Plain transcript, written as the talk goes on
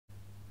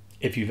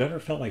If you've ever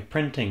felt like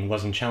printing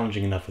wasn't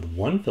challenging enough with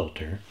one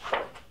filter,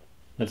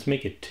 let's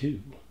make it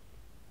two.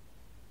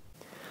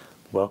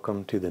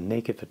 Welcome to the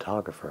Naked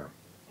Photographer,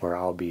 where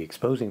I'll be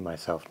exposing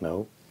myself.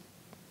 No,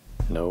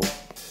 I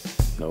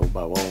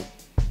won't.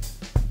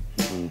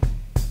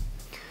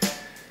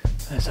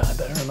 That sounded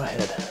better in my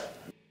head.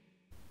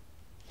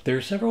 There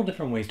are several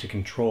different ways to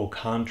control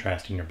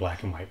contrast in your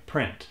black and white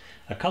print.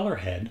 A color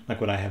head, like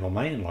what I have on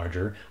my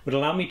enlarger, would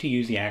allow me to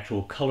use the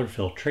actual color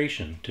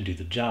filtration to do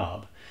the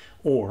job.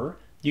 Or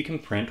you can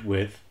print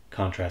with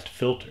contrast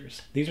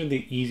filters. These are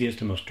the easiest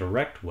and most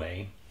direct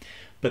way,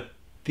 but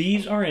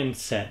these are in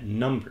set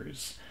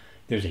numbers.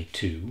 There's a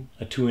 2,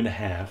 a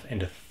 2.5,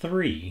 and a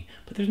 3,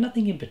 but there's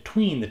nothing in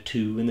between the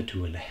 2 and the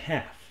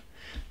 2.5.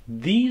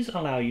 These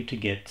allow you to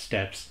get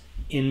steps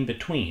in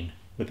between.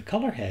 With the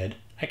color head,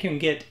 I can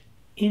get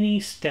any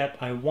step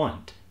I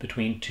want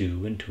between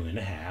 2 and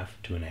 2.5,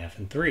 2.5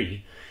 and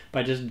 3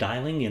 by just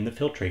dialing in the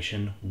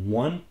filtration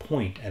 1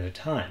 point at a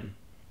time.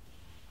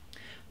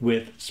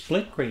 With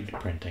split graded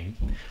printing,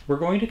 we're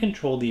going to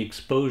control the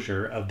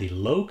exposure of the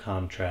low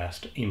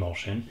contrast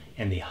emulsion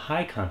and the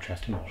high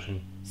contrast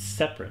emulsion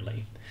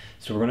separately.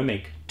 So we're going to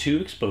make 2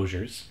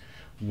 exposures,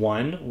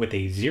 one with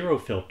a 0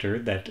 filter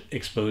that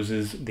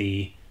exposes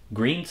the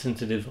green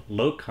sensitive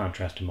low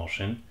contrast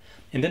emulsion,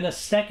 and then a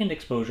second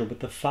exposure with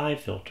the 5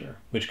 filter,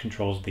 which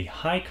controls the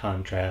high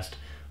contrast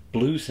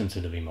blue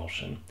sensitive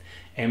emulsion.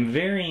 And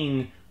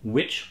varying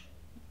which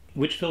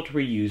filter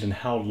we use and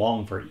how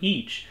long for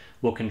each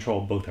will control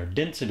both our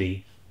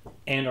density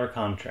and our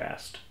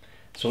contrast.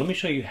 So let me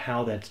show you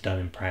how that's done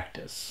in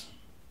practice.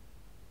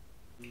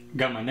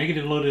 Got my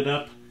negative loaded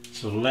up,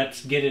 so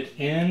let's get it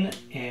in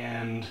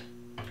and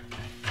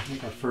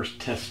make our first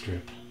test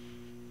strip.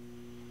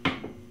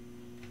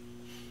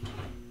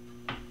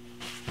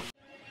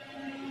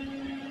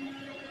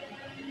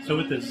 So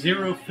with the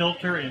 0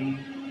 filter in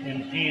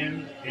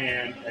hand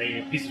and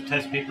a piece of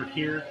test paper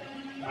here,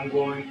 I'm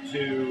going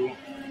to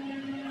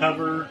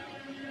cover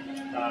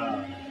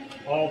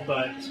all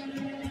but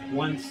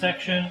one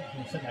section. I'm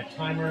going to set my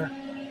timer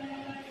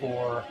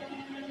for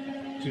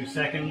 2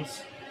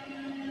 seconds.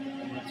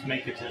 And let's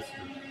make a test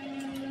strip.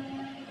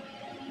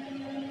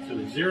 So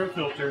the 0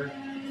 filter,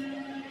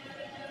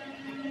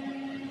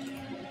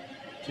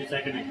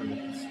 2-second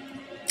increments.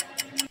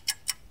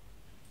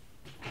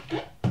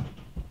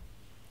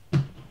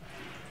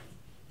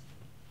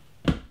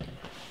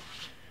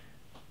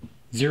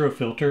 Zero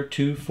filter,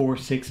 2, 4,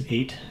 6,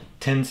 8,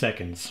 10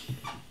 seconds.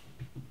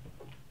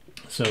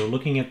 So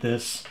looking at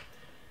this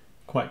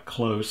quite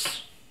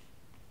close,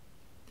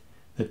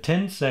 the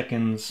 10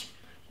 seconds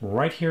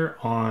right here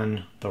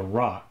on the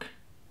rock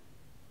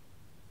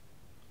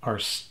are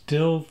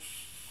still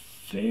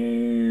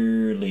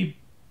fairly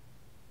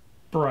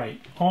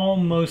bright,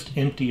 almost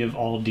empty of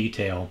all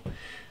detail.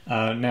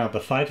 Now the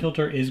 5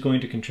 filter is going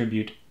to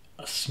contribute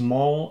a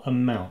small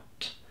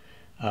amount,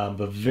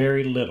 but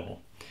very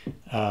little.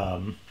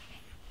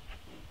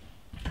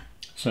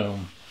 So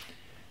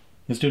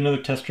let's do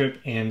another test strip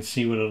and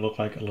see what it'll look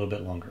like a little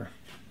bit longer.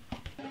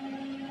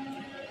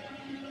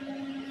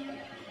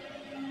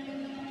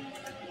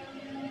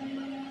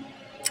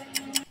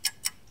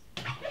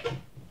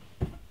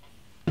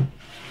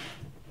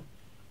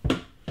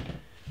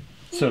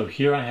 So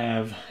here I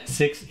have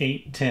 6,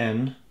 8,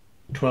 10,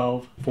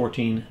 12,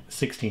 14,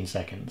 16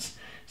 seconds.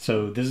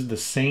 So this is the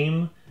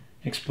same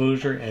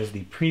exposure as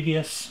the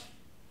previous.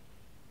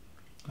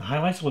 The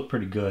highlights look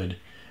pretty good.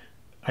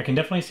 I can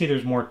definitely see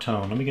there's more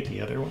tone. Let me get the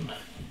other one.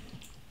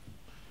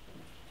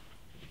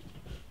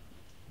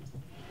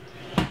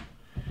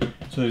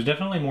 So there's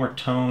definitely more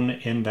tone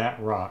in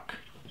that rock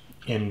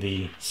in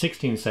the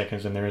 16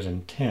 seconds than there is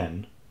in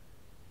 10.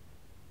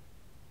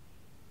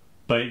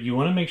 But you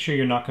want to make sure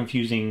you're not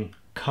confusing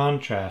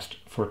contrast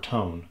for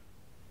tone.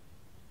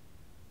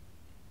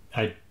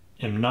 I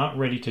am not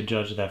ready to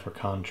judge that for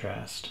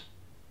contrast.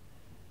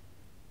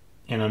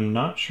 And I'm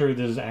not sure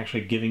this is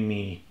actually giving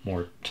me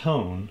more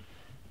tone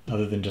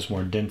other than just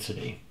more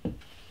density.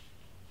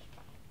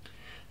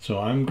 So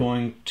I'm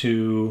going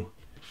to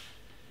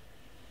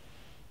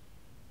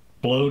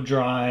blow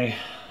dry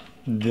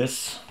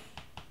this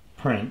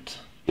print,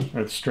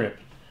 or the strip,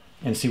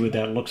 and see what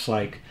that looks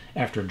like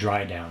after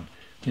dry down,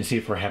 and see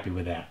if we're happy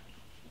with that.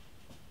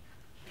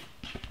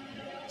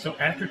 So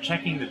after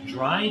checking the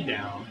dry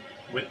down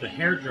with the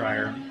hair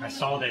dryer, I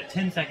saw that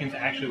 10 seconds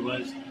actually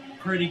was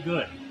pretty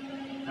good.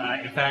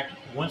 In fact,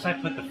 once I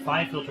put the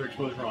 5 filter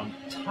exposure on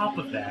top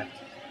of that,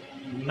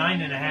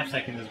 9.5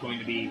 seconds is going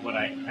to be what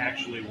I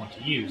actually want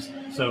to use.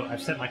 So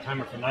I've set my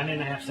timer for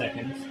 9.5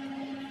 seconds.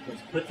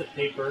 Let's put the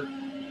paper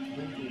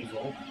in the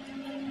easel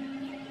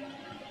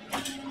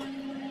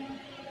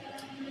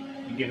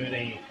and give it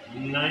a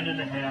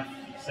 9.5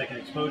 second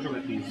exposure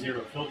with the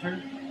 0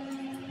 filter.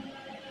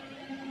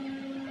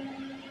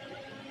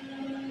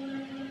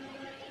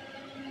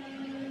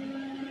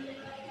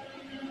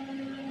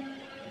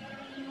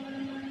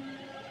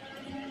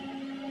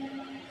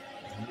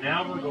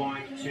 Now we're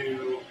going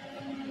to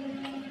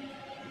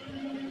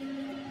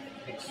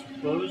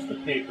expose the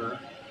paper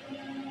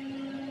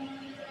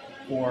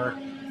for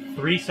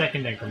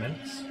 3-second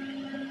increments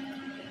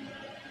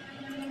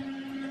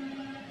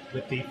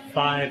with the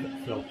 5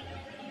 filter.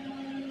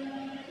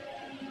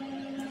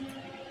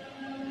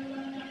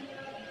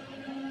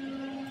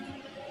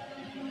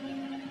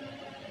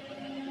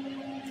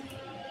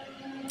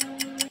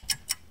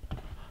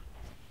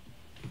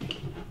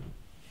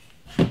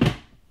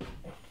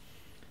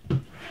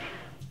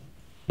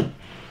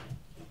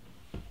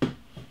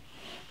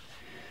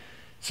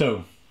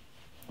 So,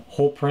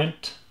 whole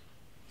print,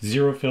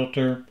 0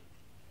 filter,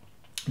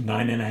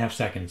 9.5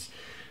 seconds.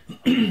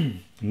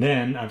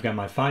 Then I've got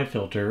my 5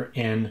 filter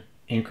in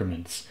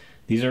increments.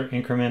 These are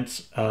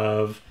increments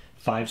of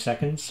 5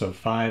 seconds, so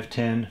 5,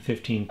 10,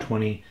 15,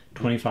 20,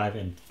 25,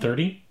 and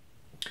 30.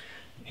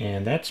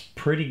 And that's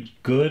pretty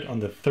good on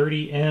the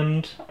 30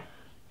 end.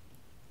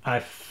 I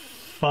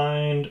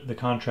find the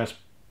contrast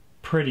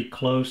pretty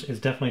close. It's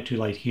definitely too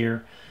light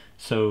here,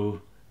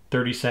 so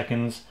 30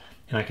 seconds.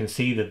 And I can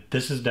see that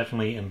this is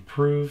definitely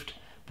improved,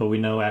 but we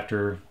know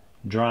after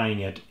drying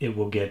it, it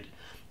will get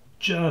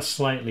just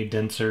slightly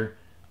denser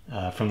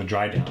from the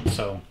dry down.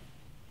 So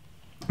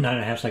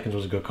 9.5 seconds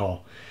was a good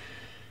call.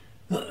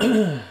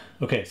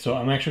 Okay, so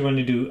I'm actually going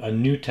to do a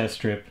new test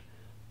strip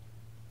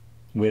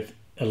with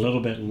a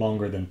little bit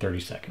longer than 30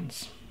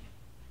 seconds.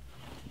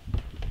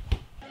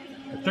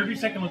 The 30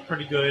 second was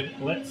pretty good.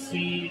 Let's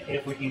see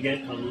if we can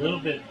get a little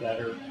bit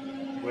better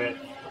with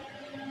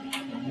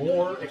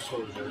more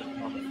exposure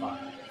on the 5.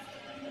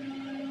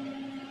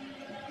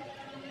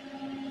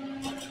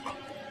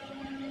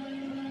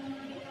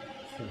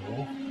 So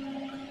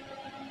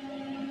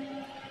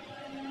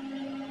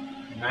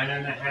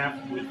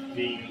 9.5 with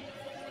the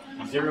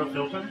 0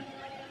 filter.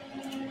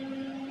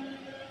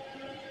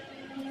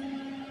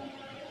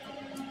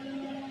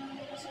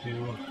 Let's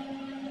do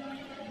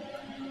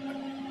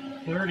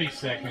 30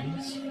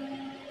 seconds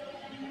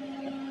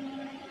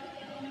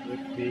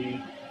with the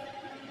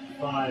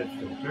 5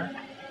 filter.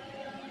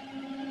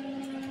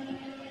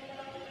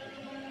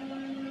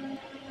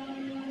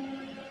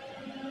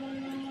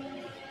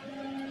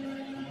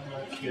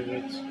 Let's give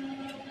it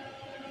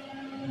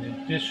an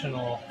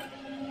additional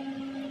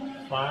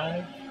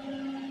 5.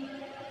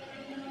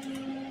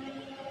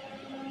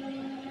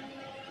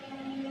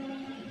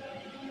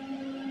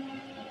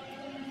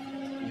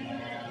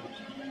 And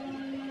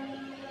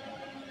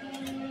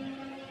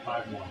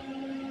 5 more.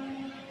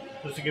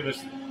 This will give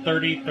us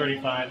 30,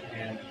 35,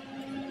 and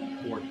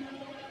 40.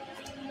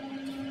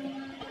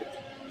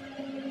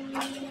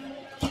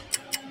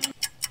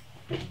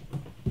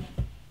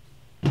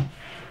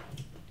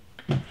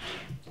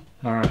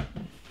 All right.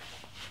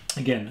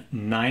 Again,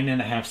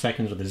 9.5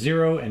 seconds with a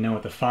 0, and now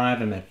with the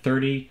 5, I'm at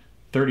 30,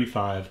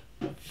 35,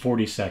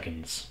 40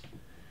 seconds.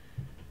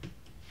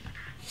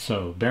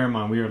 So bear in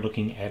mind, we are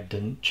looking at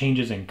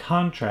changes in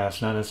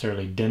contrast, not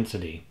necessarily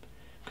density,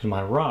 because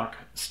my rock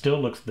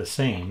still looks the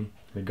same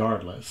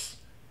regardless.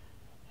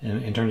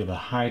 In terms of the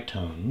high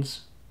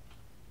tones,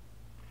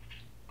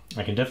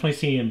 I can definitely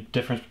see a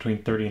difference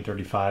between 30 and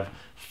 35.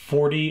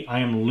 40, I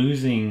am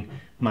losing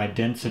my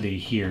density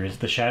here as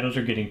the shadows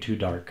are getting too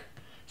dark.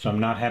 So I'm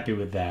not happy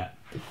with that.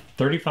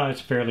 35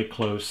 is fairly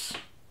close.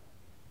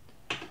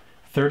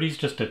 30 is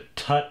just a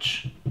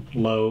touch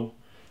low.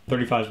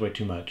 35 is way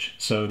too much.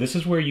 So this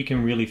is where you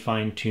can really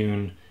fine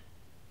tune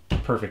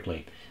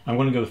perfectly. I'm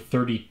going to go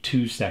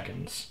 32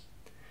 seconds.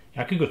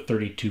 I could go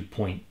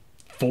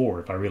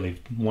 32.4 if I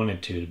really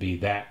wanted to be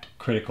that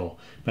critical.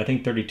 But I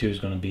think 32 is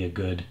going to be a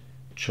good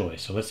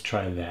choice. So let's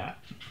try that.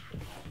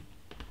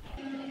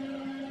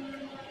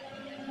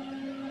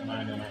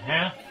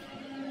 9.5.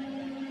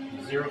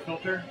 0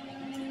 filter.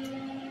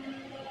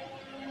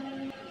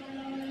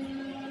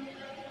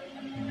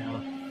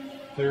 Now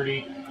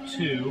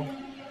 32.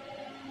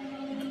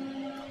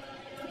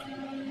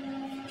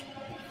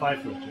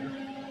 5 filter.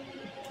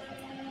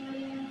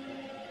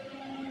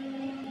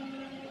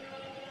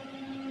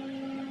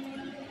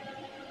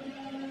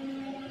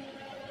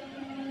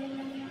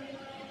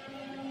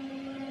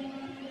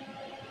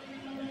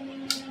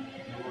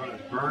 We're going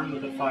to burn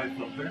with the 5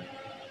 filter.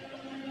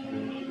 Do a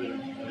little bit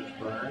of edge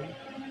burn.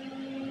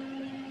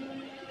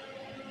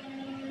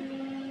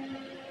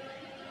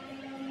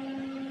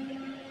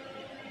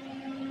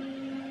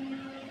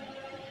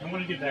 I'm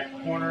going to give that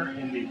corner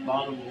in the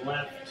bottom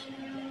left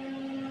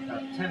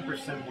about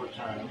 10% more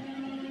time.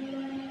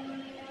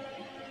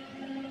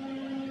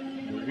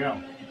 There we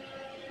go.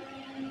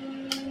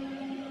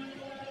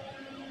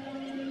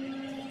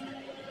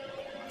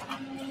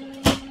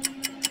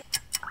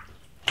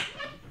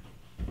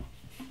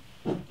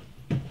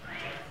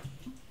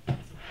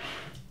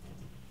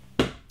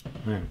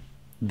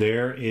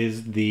 There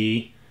is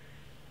the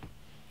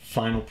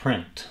final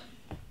print.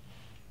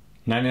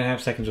 9.5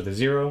 seconds with a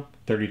 0,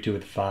 32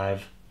 with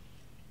 5.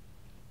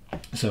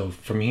 So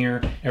from here,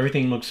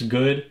 everything looks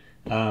good.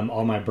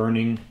 All my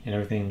burning and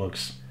everything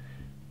looks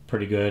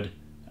pretty good.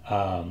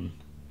 So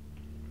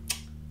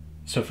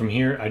from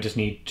here, I just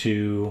need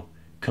to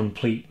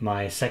complete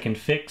my second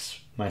fix,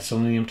 my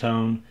selenium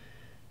tone,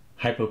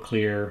 hypo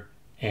clear,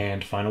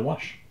 and final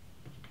wash.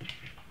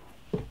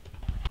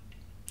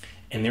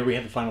 And there we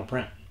have the final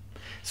print.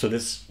 So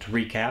this, to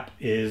recap,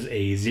 is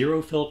a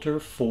 0 filter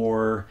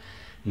for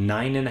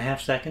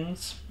 9.5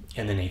 seconds,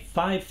 and then a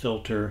 5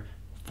 filter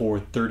for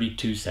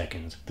 32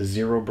 seconds. The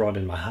 0 brought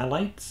in my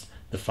highlights,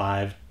 the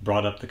 5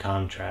 brought up the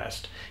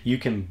contrast. You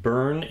can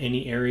burn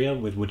any area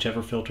with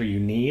whichever filter you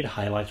need,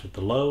 highlights with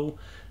the low,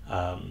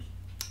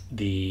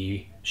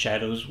 the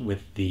shadows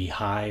with the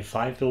high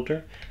 5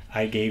 filter.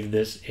 I gave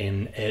this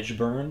an edge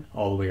burn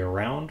all the way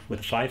around with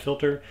a 5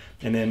 filter,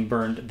 and then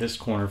burned this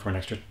corner for an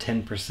extra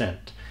 10%.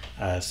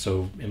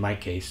 So in my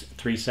case,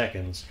 3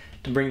 seconds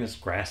to bring this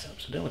grass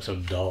up so it didn't look so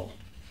dull.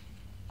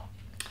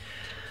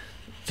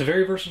 It's a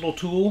very versatile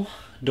tool.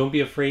 Don't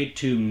be afraid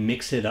to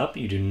mix it up.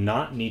 You do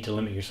not need to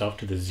limit yourself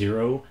to the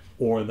 0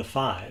 or the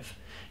 5.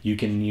 You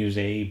can use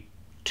a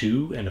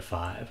 2 and a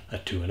 5, a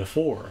 2 and a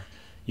 4.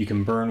 You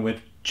can burn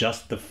with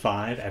just the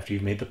 5 after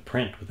you've made the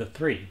print with a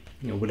 3.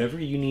 You know, whatever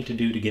you need to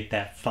do to get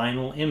that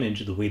final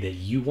image the way that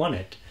you want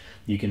it,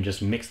 you can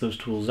just mix those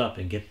tools up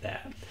and get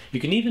that. You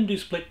can even do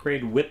split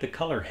grade with the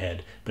color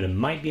head, but it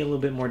might be a little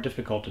bit more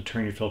difficult to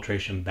turn your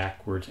filtration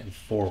backwards and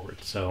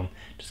forwards. So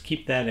just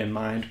keep that in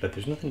mind, but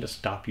there's nothing to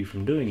stop you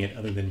from doing it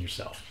other than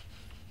yourself.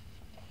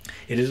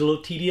 It is a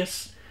little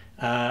tedious,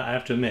 I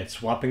have to admit.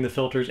 Swapping the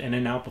filters in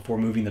and out before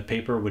moving the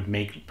paper would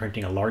make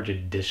printing a large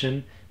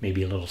edition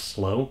maybe a little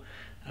slow,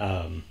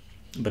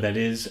 but that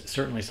is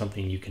certainly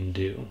something you can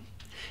do.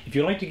 If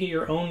you'd like to get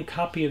your own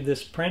copy of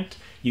this print,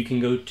 you can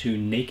go to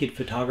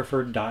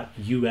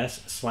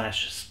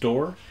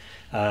nakedphotographer.us/store.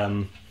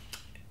 And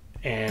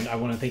I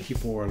want to thank you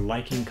for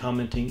liking,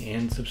 commenting,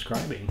 and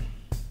subscribing.